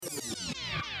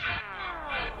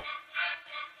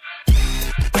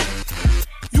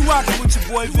with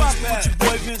your boy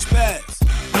Vince Bass.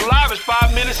 The Live is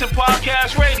 5 minutes in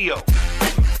podcast radio.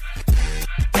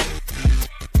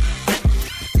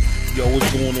 Yo,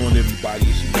 what's going on, everybody?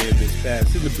 It's your man Vince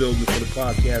Bass in the building for the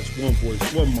podcast. One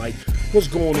voice, one mic. What's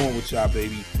going on with y'all,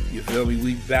 baby? You feel me?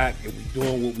 We back and we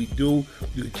doing what we do.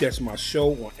 You can catch my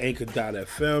show on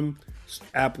Anchor.fm,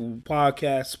 Apple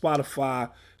Podcasts, Spotify,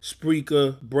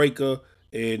 Spreaker, Breaker,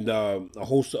 and a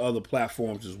host of other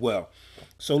platforms as well.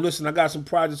 So listen, I got some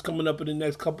projects coming up in the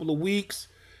next couple of weeks.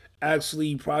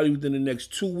 Actually, probably within the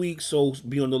next 2 weeks. So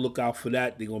be on the lookout for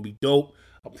that. They're going to be dope.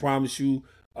 I promise you.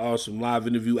 Some live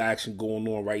interview action going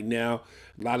on right now.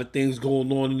 A lot of things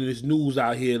going on in this news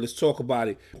out here. Let's talk about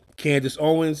it. Candace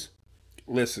Owens,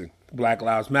 listen, Black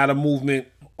Lives Matter movement,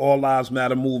 All Lives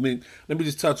Matter movement. Let me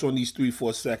just touch on these three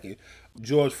for a second.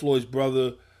 George Floyd's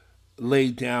brother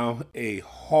laid down a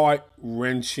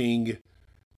heart-wrenching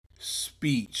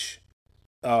speech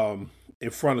in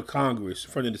front of Congress,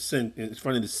 in front of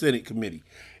the Senate committee.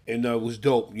 And it was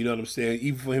dope, you know what I'm saying?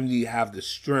 Even for him to have the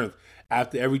strength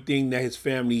after everything that his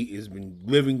family has been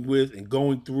living with and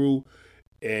going through.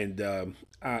 And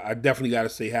I definitely got to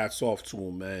say hats off to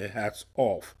him, man. Hats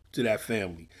off to that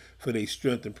family for their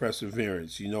strength and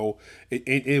perseverance. You know,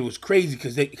 it was crazy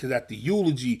because at the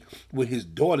eulogy, when his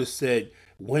daughter said,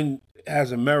 "When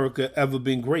has America ever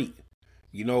been great?"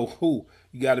 You know, who?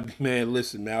 You got to be, man,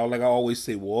 listen, man. Like I always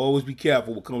say, we'll always be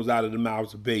careful what comes out of the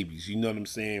mouths of babies. You know what I'm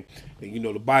saying? And you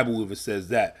know, the Bible even says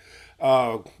that.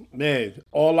 Man,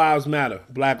 all lives matter.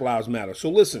 Black lives matter. So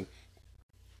listen,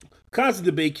 constant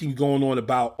debate keeps going on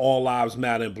about all lives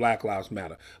matter and Black lives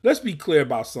matter. Let's be clear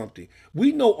about something.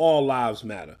 We know all lives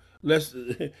matter.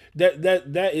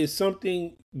 That is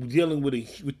something dealing with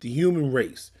the human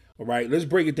race. All right, let's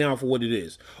break it down for what it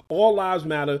is. All lives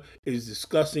matter is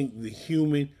discussing the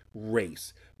human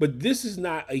race, but this is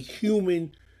not a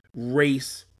human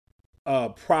race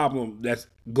problem that's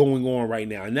going on right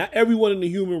now. And not everyone in the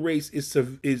human race is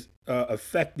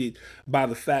affected by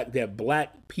the fact that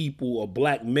black people or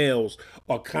black males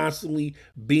are constantly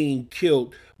being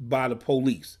killed by the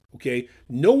police. Okay,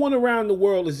 no one around the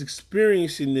world is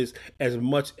experiencing this as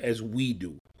much as we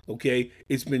do. Okay,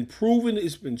 it's been proven,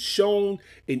 it's been shown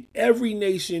in every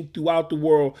nation throughout the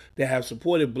world that have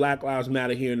supported Black Lives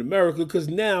Matter here in America, because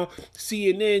now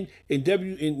CNN and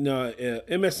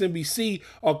MSNBC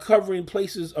are covering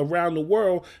places around the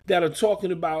world that are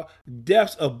talking about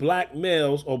deaths of black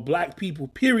males or black people,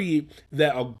 period,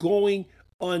 that are going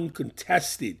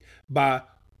uncontested by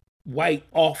white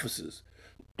officers.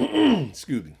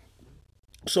 Excuse me.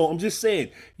 So I'm just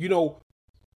saying, you know,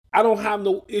 I don't have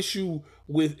no issue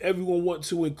with everyone wanting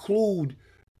to include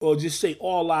or just say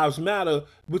all lives matter,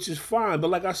 which is fine. But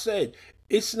like I said,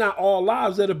 it's not all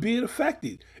lives that are being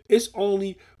affected. It's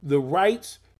only the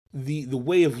rights, the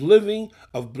way of living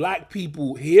of black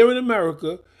people here in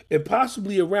America and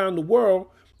possibly around the world.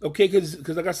 Okay, because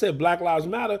like I said, Black Lives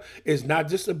Matter is not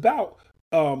just about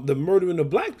the murdering of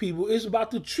black people. It's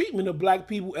about the treatment of black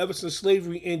people ever since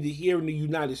slavery ended here in the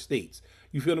United States.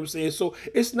 You feel what I'm saying? So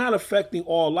it's not affecting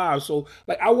all lives. So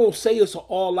like, I won't say it's an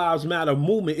all lives matter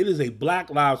movement. It is a Black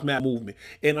Lives Matter movement.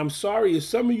 And I'm sorry if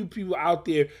some of you people out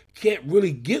there can't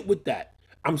really get with that.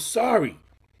 I'm sorry.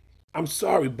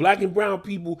 Black and brown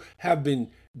people have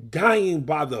been dying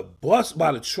by the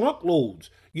trunk loads.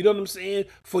 You know what I'm saying?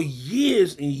 For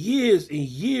years and years and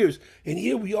years. And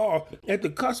here we are at the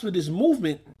cusp of this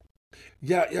movement.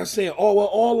 Y'all saying, oh, well,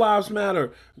 all lives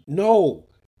matter. No.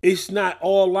 It's not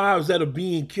all lives that are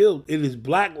being killed. It is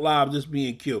black lives that's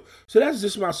being killed. So that's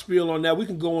just my spiel on that. We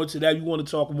can go into that. You want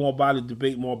to talk more about it,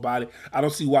 debate more about it. I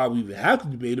don't see why we even have to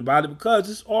debate about it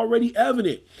because it's already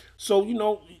evident. So, you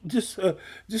know, just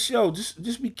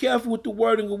be careful with the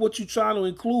wording of what you're trying to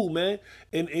include, man.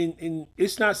 And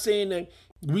it's not saying that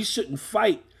we shouldn't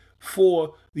fight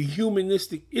for the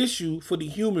humanistic issue, for the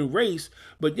human race.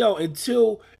 But,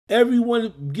 until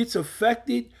everyone gets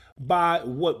affected by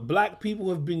what black people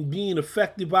have been being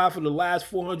affected by for the last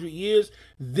 400 years,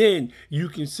 then you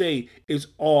can say it's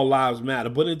all lives matter.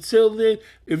 But until then,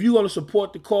 if you're going to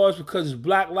support the cause because it's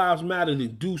Black Lives Matter,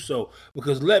 then do so.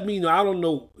 Because let me know, I don't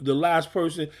know the last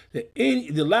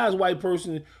white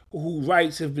person whose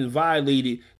rights have been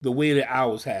violated the way that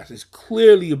ours has. It's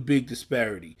clearly a big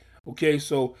disparity. Okay,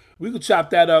 so we can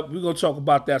chop that up. We're going to talk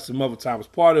about that some other time. It's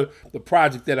part of the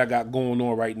project that I got going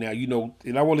on right now,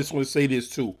 and I just want to say this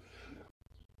too.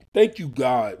 Thank you,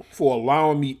 God, for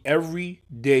allowing me every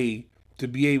day to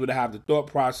be able to have the thought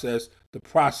process to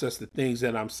process the things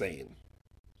that I'm saying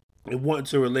and wanting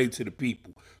to relate to the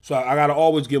people. So I got to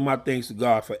always give my thanks to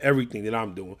God for everything that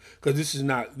I'm doing, because this is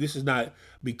not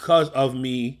because of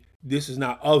me this is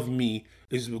not of me.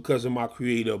 This is because of my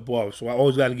creator above. So I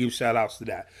always got to give shout outs to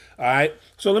that. All right.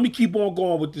 So let me keep on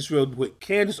going with this real quick.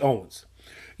 Candace Owens.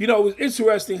 It's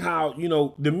interesting how,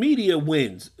 the media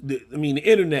wins. The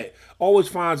internet always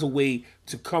finds a way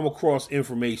to come across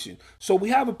information. So we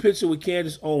have a picture with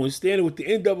Candace Owens standing with the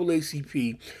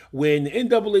NAACP when the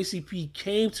NAACP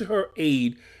came to her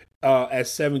aid at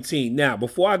 17. Now,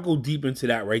 before I go deep into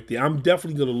that right there, I'm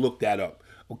definitely going to look that up,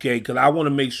 okay? Because I want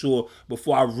to make sure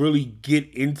before I really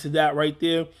get into that right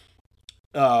there,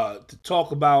 to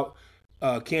talk about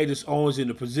Candace Owens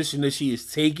and the position that she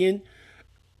is taking,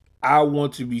 I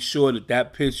want to be sure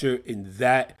that picture and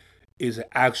that is an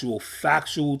actual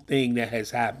factual thing that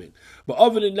has happened. But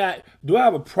other than that, do I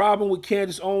have a problem with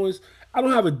Candace Owens? I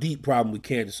don't have a deep problem with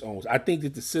Candace Owens. I think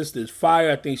that the sister is fire.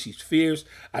 I think she's fierce.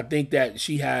 I think that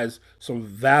she has some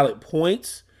valid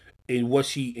points in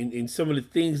what in some of the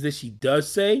things that she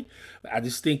does say. I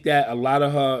just think that a lot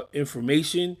of her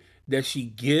information that she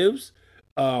gives,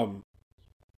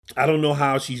 I don't know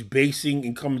how she's basing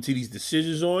and coming to these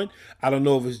decisions on. I don't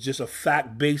know if it's just a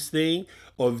fact-based thing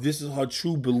or if this is her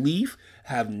true belief.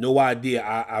 I have no idea.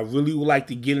 I really would like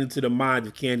to get into the mind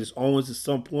of Candace Owens at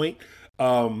some point.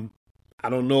 I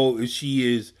don't know if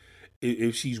she's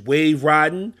wave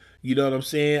riding. You know what I'm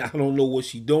saying? I don't know what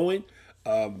she's doing.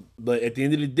 But at the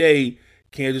end of the day,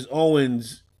 Candace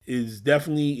Owens is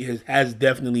definitely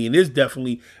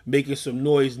making some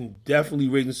noise and definitely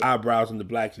raising some eyebrows in the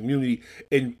black community.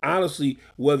 And honestly,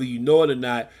 whether you know it or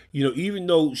not, even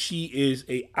though she is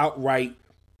a outright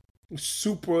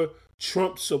super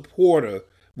Trump supporter,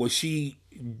 what she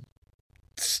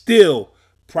still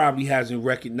probably hasn't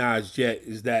recognized yet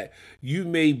is that you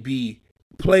may be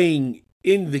playing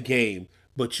in the game,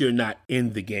 but you're not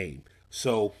in the game.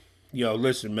 So,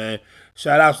 listen, man,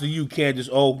 shout outs to you, Candace.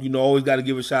 Always got to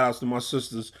give a shout outs to my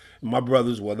sisters and my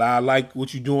brothers. Whether I like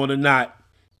what you're doing or not,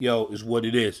 is what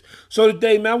it is. So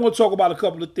today, man, I want to talk about a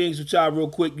couple of things with y'all real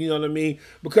quick, you know what I mean?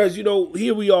 Because,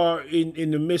 here we are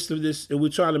in the midst of this, and we're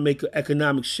trying to make an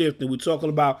economic shift, and we're talking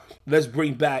about let's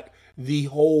bring back the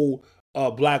whole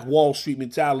Black Wall Street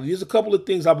mentality. There's a couple of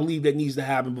things I believe that needs to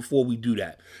happen before we do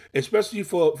that, especially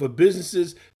for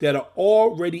businesses that are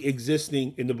already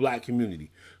existing in the black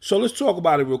community. So let's talk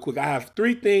about it real quick. I have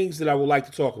 3 things that I would like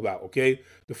to talk about, okay?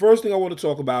 The first thing I want to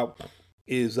talk about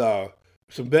is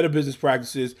some better business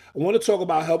practices. I want to talk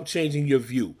about help changing your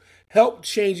view. Help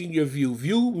changing your view.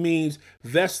 View means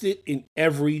vested in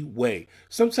every way.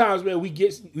 Sometimes, man, we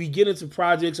get into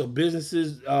projects or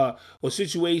businesses or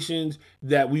situations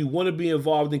that we want to be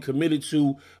involved and committed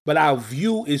to, but our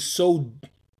view is so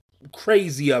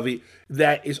crazy of it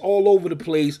that it's all over the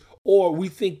place. Or we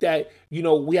think that,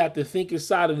 we have to think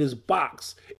inside of this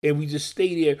box and we just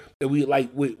stay there and we like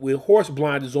with horse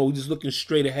blinders on, we just looking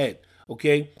straight ahead.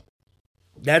 Okay.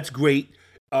 That's great.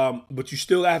 But you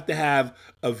still have to have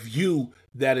a view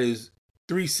that is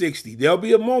 360. There'll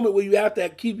be a moment where you have to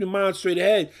keep your mind straight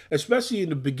ahead, especially in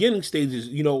the beginning stages,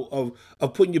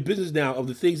 of putting your business down, of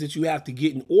the things that you have to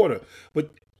get in order.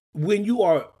 But when you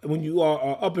are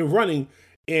up and running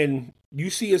and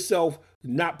you see yourself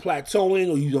not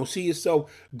plateauing, or you don't see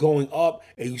yourself going up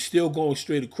and you still going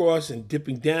straight across and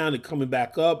dipping down and coming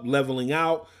back up, leveling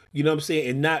out, you know what I'm saying,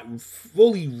 and not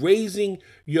fully raising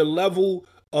your level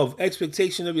of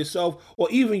expectation of yourself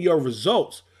or even your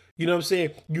results, you know what I'm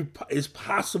saying, it's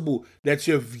possible that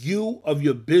your view of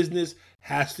your business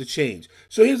has to change.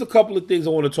 So here's a couple of things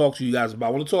I want to talk to you guys about. I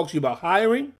want to talk to you about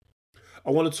hiring. I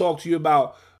want to talk to you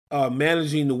about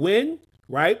managing the win,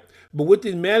 right? But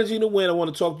within managing the win, I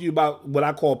want to talk to you about what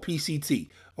I call PCT,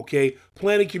 okay?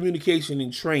 Planning, communication,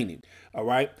 and training, all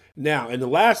right? Now, and the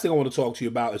last thing I want to talk to you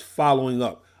about is following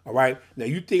up, all right? Now,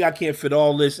 you think I can't fit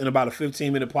all this in about a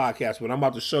 15-minute podcast, but I'm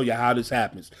about to show you how this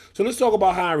happens. So let's talk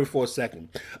about hiring for a second.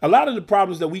 A lot of the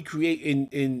problems that we create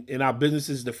in our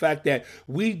businesses is the fact that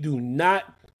we do not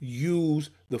use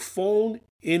the phone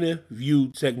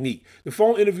interview technique. The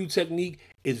phone interview technique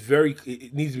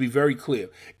it needs to be very clear.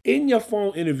 In your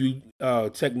phone interview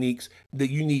techniques that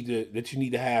you need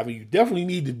to have, and you definitely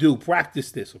need to do,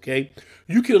 practice this, okay?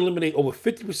 You can eliminate over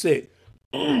 50%.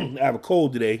 I have a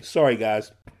cold today. Sorry,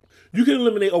 guys. You can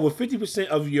eliminate over 50%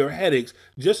 of your headaches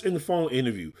just in the phone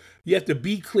interview. You have to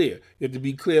be clear. You have to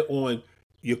be clear on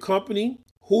your company,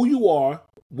 who you are,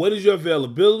 what is your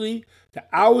availability, the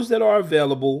hours that are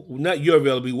available, not your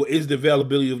availability, what is the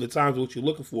availability of the times what you're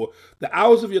looking for, the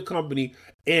hours of your company,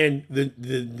 and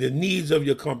the needs of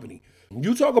your company.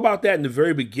 You talk about that in the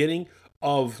very beginning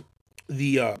of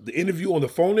the interview, on the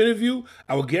phone interview,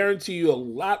 I will guarantee you a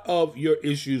lot of your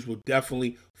issues will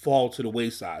definitely fall to the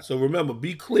wayside. So remember,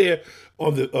 be clear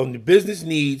on the business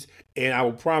needs, and I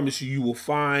will promise you, you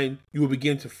will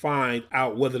begin to find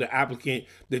out whether the applicant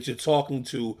that you're talking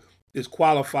to is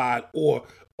qualified or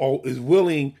is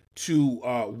willing to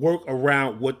work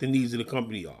around what the needs of the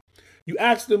company are. You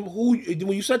ask them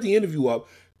when you set the interview up,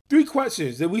 3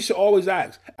 questions that we should always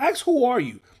ask. Ask, who are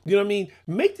you? You know what I mean?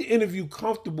 Make the interview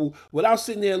comfortable without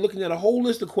sitting there looking at a whole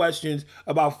list of questions,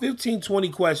 about 15, 20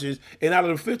 questions. And out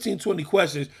of the 15, 20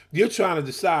 questions, you're trying to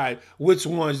decide which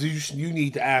ones you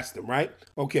need to ask them, right?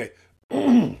 Okay.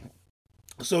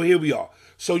 So here we are.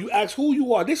 So you ask who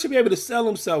you are. They should be able to sell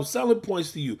themselves, selling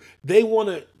points to you. They want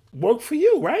to work for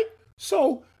you, right?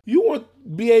 So you want to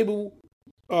be able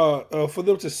for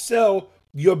them to sell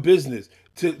your business,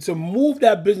 to move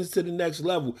that business to the next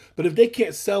level. But if they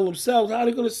can't sell themselves, how are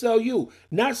they going to sell you?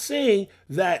 Not saying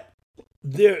that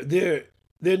they're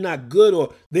not good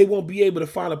or they won't be able to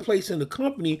find a place in the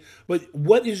company, but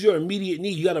what is your immediate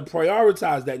need? You got to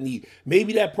prioritize that need.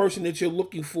 Maybe that person that you're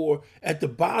looking for at the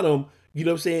bottom, you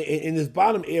know what I'm saying, in this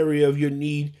bottom area of your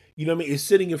need, you know what I mean, is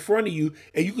sitting in front of you,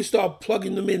 and you can start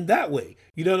plugging them in that way.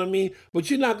 You know what I mean? But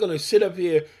you're not going to sit up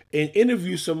here and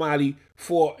interview somebody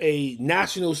for a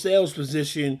national sales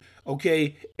position,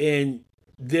 okay, and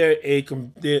they're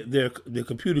the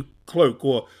computer clerk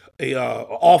or a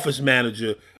office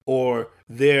manager, or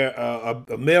they're a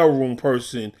mailroom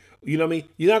person. You know what I mean?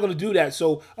 You're not going to do that.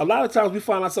 So a lot of times we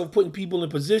find ourselves putting people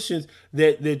in positions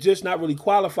that they're just not really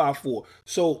qualified for.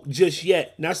 So just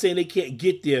yet, not saying they can't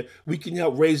get there, we can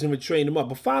help raise them and train them up.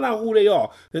 But find out who they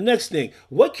are. The next thing,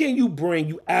 what can you bring?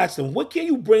 You ask them, what can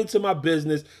you bring to my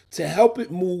business to help it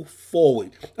move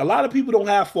forward? A lot of people don't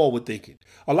have forward thinking.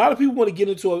 A lot of people want to get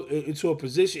into a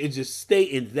position and just stay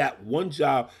in that one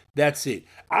job. That's it.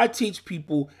 I teach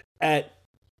people at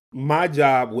my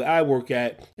job where I work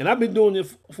at, and I've been doing it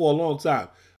for a long time.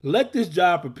 Let this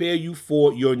job prepare you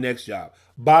for your next job.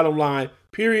 Bottom line,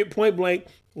 period, point blank.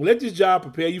 Let this job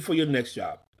prepare you for your next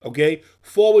job. Okay,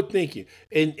 forward thinking,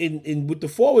 and with the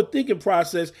forward thinking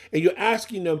process, and you're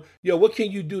asking them, what can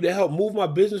you do to help move my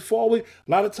business forward?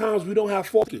 A lot of times we don't have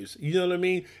focus. You know what I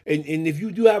mean? And if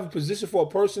you do have a position for a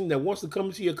person that wants to come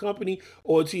into your company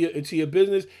or to your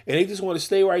business, and they just want to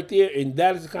stay right there, and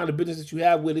that is the kind of business that you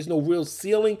have where there's no real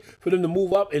ceiling for them to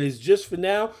move up, and it's just for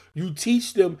now. You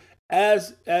teach them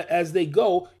as they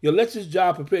go. Let this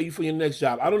job prepare you for your next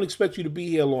job. I don't expect you to be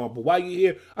here long, but while you're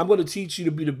here, I'm going to teach you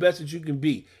to be the best that you can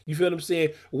be. You feel what I'm saying?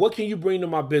 What can you bring to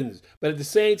my business? But at the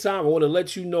same time, I want to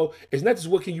let you know, it's not just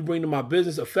what can you bring to my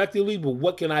business effectively, but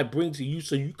what can I bring to you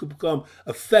so you can become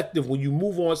effective when you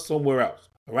move on somewhere else.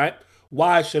 All right?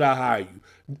 Why should I hire you?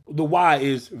 The why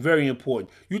is very important.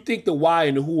 You think the why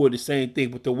and the who are the same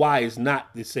thing, but the why is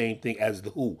not the same thing as the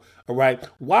who. All right.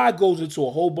 Why goes into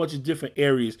a whole bunch of different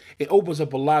areas. It opens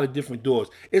up a lot of different doors.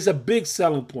 It's a big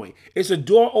selling point. It's a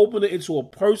door opener into a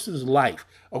person's life.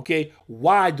 Okay.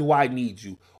 Why do I need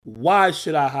you? Why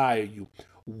should I hire you?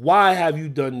 Why have you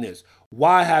done this?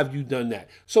 Why have you done that?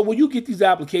 So when you get these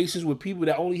applications with people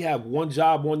that only have one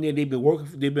job on there, they've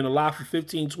been alive for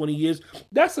 15, 20 years,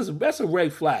 that's a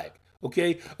red flag.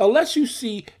 Okay, unless you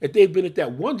see that they've been at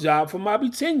that one job for maybe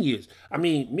 10 years. I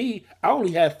mean, I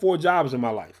only had 4 jobs in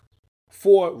my life,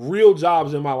 4 real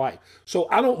jobs in my life. So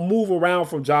I don't move around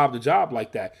from job to job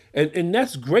like that. And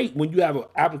that's great when you have an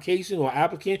application or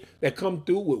applicant that come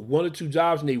through with 1 or 2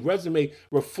 jobs and their resume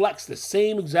reflects the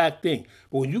same exact thing.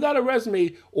 But when you got a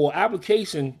resume or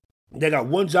application that got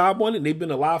 1 job on it and they've been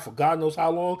alive for God knows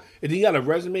how long, and then you got a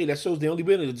resume that shows they only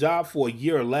been in a job for a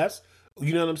year or less,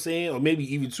 you know what I'm saying? Or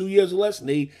maybe even 2 years or less, and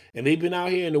they've been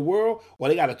out here in the world, or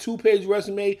they got a 2-page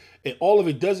resume, and all of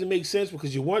it doesn't make sense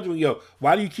because you're wondering,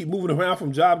 why do you keep moving around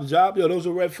from job to job? Those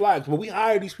are red flags. But we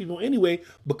hire these people anyway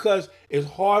because it's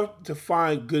hard to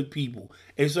find good people.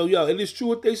 And so, it is true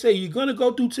what they say. You're going to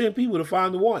go through 10 people to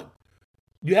find the one.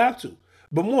 You have to.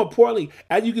 But more importantly,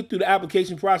 as you get through the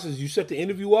application process, you set the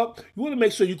interview up, you want to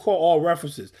make sure you call all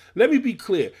references. Let me be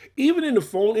clear. Even in the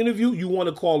phone interview, you want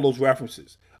to call those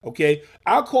references. Okay,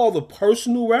 I'll call the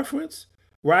personal reference,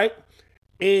 right,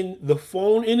 in the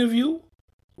phone interview,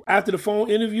 after the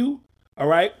phone interview, all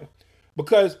right,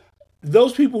 because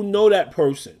those people know that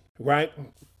person, right?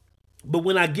 But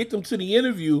when I get them to the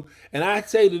interview and I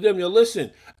say to them, listen,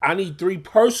 I need 3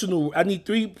 professional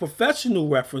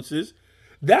references,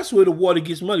 that's where the water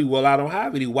gets muddy. Well, I don't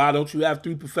have any. Why don't you have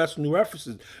 3 professional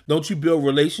references? Don't you build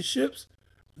relationships?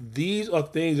 These are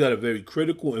things that are very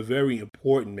critical and very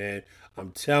important, man.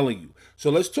 I'm telling you.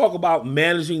 So let's talk about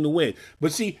managing the win.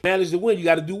 But see, manage the win, you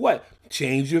got to do what?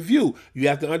 Change your view. You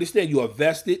have to understand you are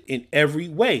vested in every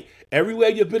way. Every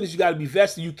way of your business, you got to be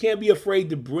vested. You can't be afraid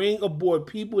to bring aboard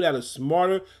people that are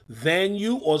smarter than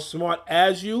you or smart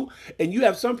as you. And you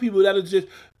have some people that are just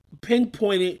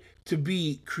pinpointed to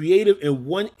be creative in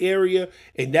one area,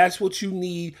 and that's what you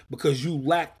need because you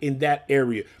lack in that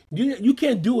area. You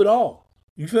can't do it all.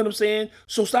 You feel what I'm saying?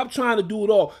 So stop trying to do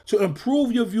it all. To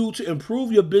improve your view, to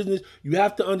improve your business, you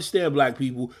have to understand, black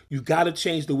people, you got to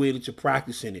change the way that you're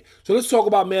practicing it. So let's talk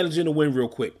about managing the win real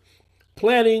quick.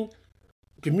 Planning,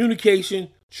 communication,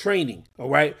 training, all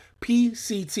right?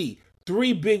 PCT,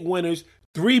 3 big winners,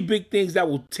 3 big things that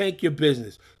will tank your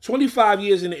business. 25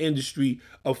 years in the industry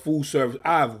of food service,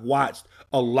 I've watched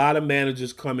a lot of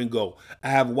managers come and go. I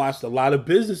have watched a lot of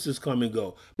businesses come and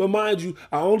go. But mind you,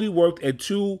 I only worked at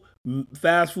 2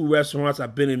 fast food restaurants.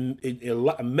 I've been in a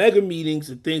lot of mega meetings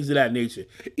and things of that nature.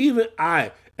 Even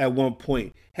I, at one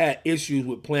point, had issues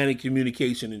with planning,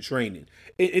 communication, and training.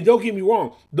 And don't get me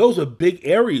wrong, those are big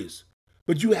areas.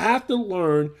 But you have to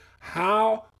learn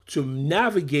how to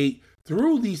navigate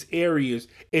through these areas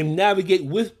and navigate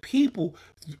with people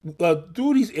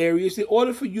through these areas in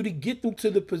order for you to get them to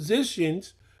the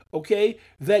positions, okay,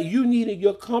 that you need in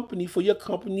your company for your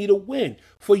company to win,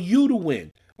 for you to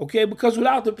win. Okay, because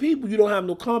without the people, you don't have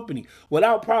no company.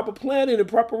 Without proper planning and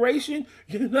preparation,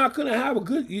 you're not gonna have a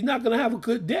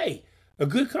good day, a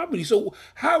good company. So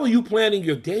how are you planning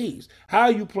your days? How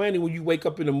are you planning when you wake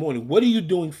up in the morning? What are you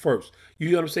doing first? You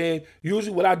know what I'm saying?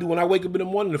 Usually what I do when I wake up in the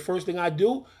morning, the first thing I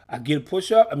do, I get a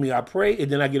push-up. I pray,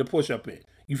 and then I get a push-up in.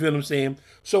 You feel what I'm saying?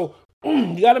 So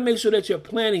you got to make sure that you're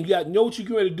planning. You got to know what you're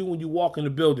going to do when you walk in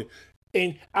the building.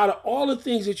 And out of all the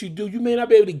things that you do, you may not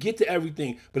be able to get to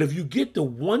everything. But if you get to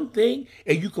one thing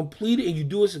and you complete it and you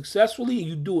do it successfully and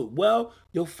you do it well,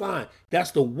 you're fine.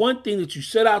 That's the one thing that you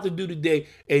set out to do today.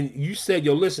 And you said,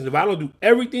 yo, listen, if I don't do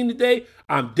everything today,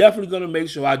 I'm definitely going to make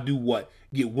sure I do what?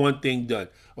 Get one thing done.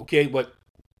 Okay, but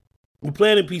the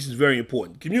planning piece is very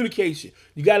important. Communication.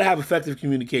 You got to have effective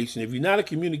communication. If you're not a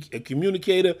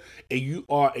communicator and you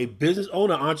are a business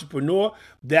owner, entrepreneur,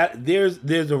 that there's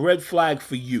a red flag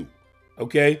for you.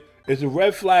 Okay? There's a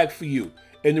red flag for you.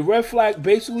 And the red flag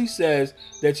basically says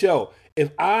that, yo,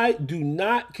 if I do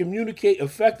not communicate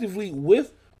effectively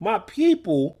with my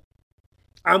people,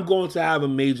 I'm going to have a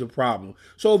major problem.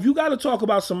 So if you got to talk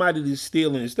about somebody that's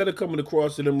stealing, instead of coming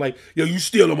across to them like, yo, you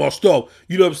stealing my stuff,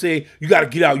 you know what I'm saying? You got to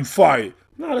get out, you fired.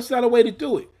 No, that's not a way to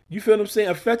do it. You feel what I'm saying?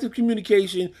 Effective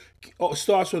communication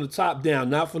starts from the top down,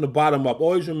 not from the bottom up.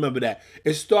 Always remember that.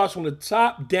 It starts from the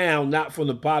top down, not from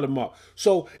the bottom up.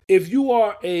 So if you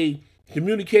are a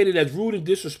communicator that's rude and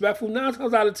disrespectful, 9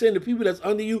 times out of 10, the people that's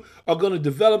under you are going to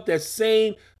develop that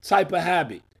same type of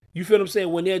habit. You feel what I'm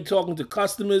saying? When they're talking to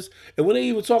customers and when they're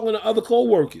even talking to other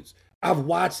co-workers. I've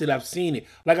watched it. I've seen it.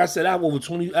 Like I said, I have over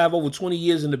 20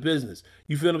 years in the business.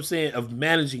 You feel what I'm saying? Of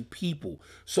managing people.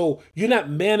 So you're not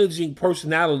managing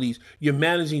personalities. You're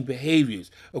managing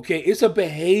behaviors. Okay? It's a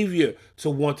behavior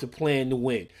to want to plan to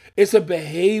win. It's a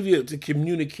behavior to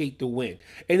communicate to win.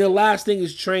 And the last thing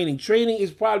is training. Training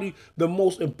is probably the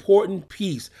most important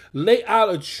piece. Lay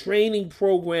out a training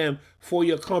program for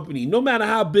your company, no matter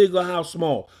how big or how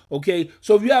small. Okay?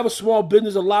 So if you have a small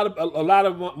business, a lot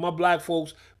of my black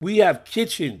folks, we have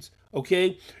kitchens,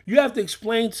 okay? You have to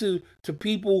explain to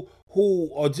people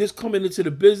who are just coming into the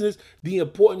business the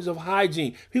importance of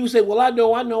hygiene. People say, well, I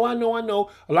know. A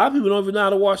lot of people don't even know how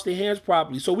to wash their hands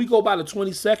properly. So we go by the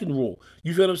 20-second rule.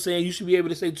 You feel what I'm saying? You should be able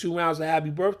to say 2 rounds of happy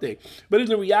birthday. But in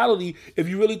the reality, if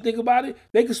you really think about it,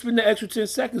 they can spend the extra 10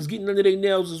 seconds getting under their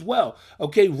nails as well.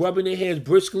 Okay, rubbing their hands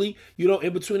briskly,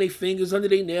 in between their fingers, under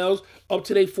their nails, up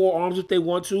to their forearms if they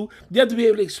want to. You have to be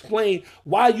able to explain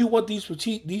why you want these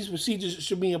procedures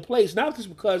should be in place. Not just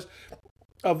because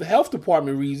of the health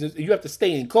department reasons, you have to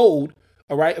stay in code,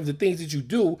 all right, of the things that you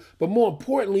do. But more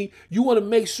importantly, you want to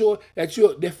make sure that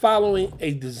they're following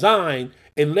a design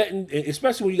and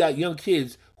especially when you got young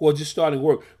kids who are just starting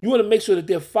work, you want to make sure that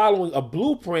they're following a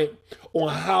blueprint on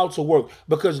how to work.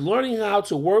 Because learning how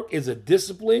to work is a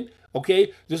discipline.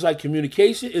 Okay, just like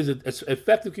communication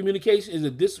effective communication is a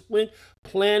discipline.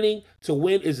 Planning to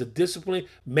win is a discipline.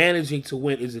 Managing to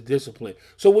win is a discipline.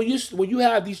 So when you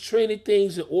have these training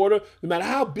things in order, no matter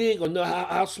how big or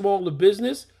how small the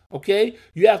business, okay,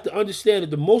 you have to understand that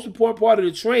the most important part of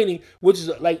the training, which is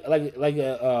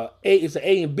it's an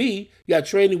A and B. You got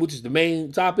training, which is the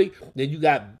main topic. Then you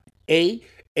got A.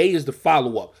 A is the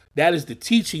follow-up. That is the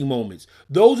teaching moments.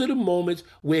 Those are the moments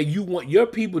where you want your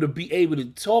people to be able to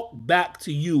talk back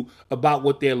to you about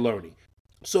what they're learning.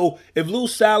 So if Lil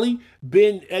Sally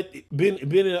been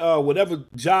in whatever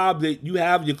job that you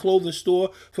have, your clothing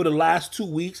store, for the last 2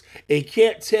 weeks, and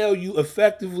can't tell you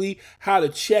effectively how to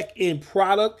check in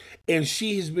product, and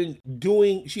she's been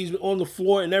on the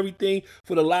floor and everything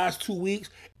for the last 2 weeks,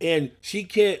 and she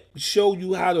can't show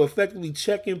you how to effectively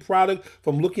check in product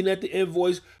from looking at the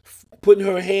invoice, putting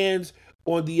her hands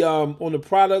on the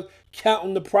product,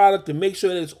 counting the product to make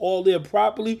sure that it's all there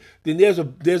properly, then there's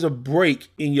a break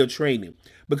in your training.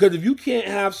 Because if you can't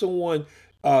have someone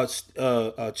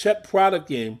check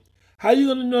product in, how are you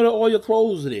going to know that all your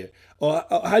clothes are there? Or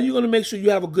how are you going to make sure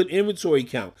you have a good inventory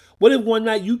count? What if one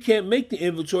night you can't make the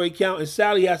inventory count and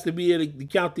Sally has to be able to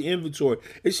count the inventory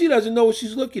and she doesn't know what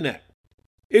she's looking at?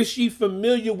 Is she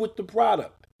familiar with the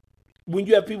product? When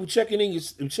you have people checking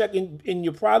in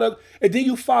your product, and then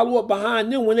you follow up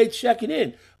behind them when they check it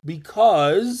in.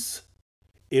 Because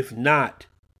if not,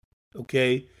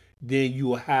 okay, then you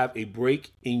will have a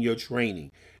break in your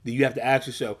training. Then you have to ask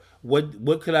yourself,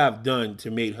 what could I have done to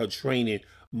make her training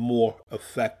more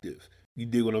effective? You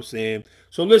dig what I'm saying?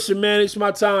 So listen, man, it's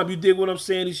my time. You dig what I'm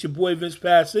saying? It's your boy Vince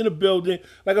Pass in the building.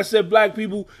 Like I said, black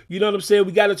people, you know what I'm saying?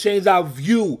 We got to change our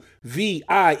view.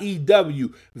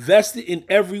 VIEW. Vested in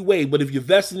every way. But if you're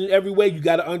vested in every way, you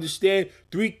got to understand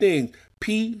 3 things.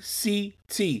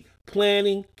 PCT.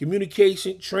 Planning,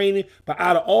 communication, training. But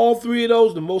out of all 3 of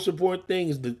those, the most important thing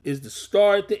is the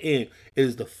start at the end. It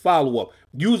is the follow-up.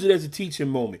 Use it as a teaching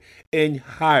moment. And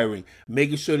hiring.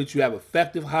 Making sure that you have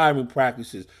effective hiring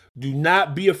practices. Do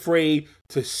not be afraid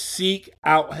to seek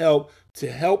out help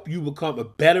to help you become a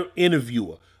better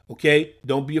interviewer. Okay?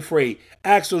 Don't be afraid.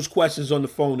 Ask those questions on the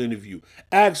phone interview.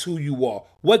 Ask who you are.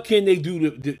 What can they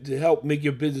do to help make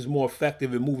your business more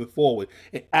effective and moving forward?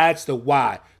 And ask the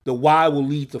why. The why will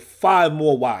lead to 5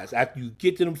 more whys. After you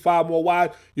get to them 5 more whys,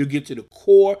 you'll get to the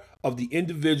core of the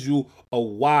individual of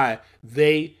why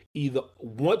they either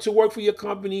want to work for your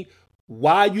company,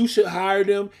 why you should hire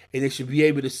them, and they should be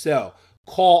able to sell.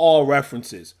 Call all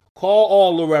references. Call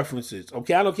all the references.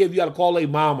 Okay? I don't care if you got to call a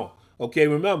mama. Okay?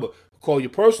 Remember, call your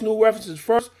personal references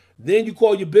first, then you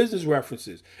call your business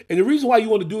references. And the reason why you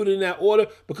want to do it in that order,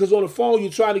 because on the phone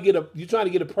you're trying to get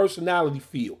a personality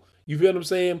feel. You feel what I'm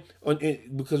saying?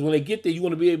 Because when they get there, you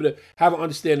want to be able to have an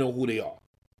understanding of who they are.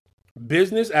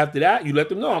 Business, after that, you let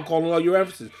them know I'm calling all your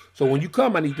references. So when you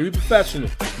come, I need 3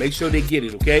 professionals. Make sure they get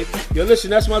it, okay? Yo, listen,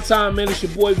 that's my time, man. It's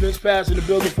your boy Vince Pass in the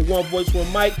building for One Voice,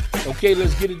 One Mic. Okay,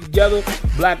 let's get it together.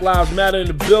 Black Lives Matter in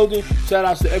the building. Shout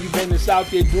outs to everybody that's out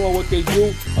there doing what they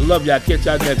do. I love y'all. Catch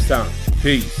y'all next time.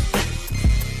 Peace.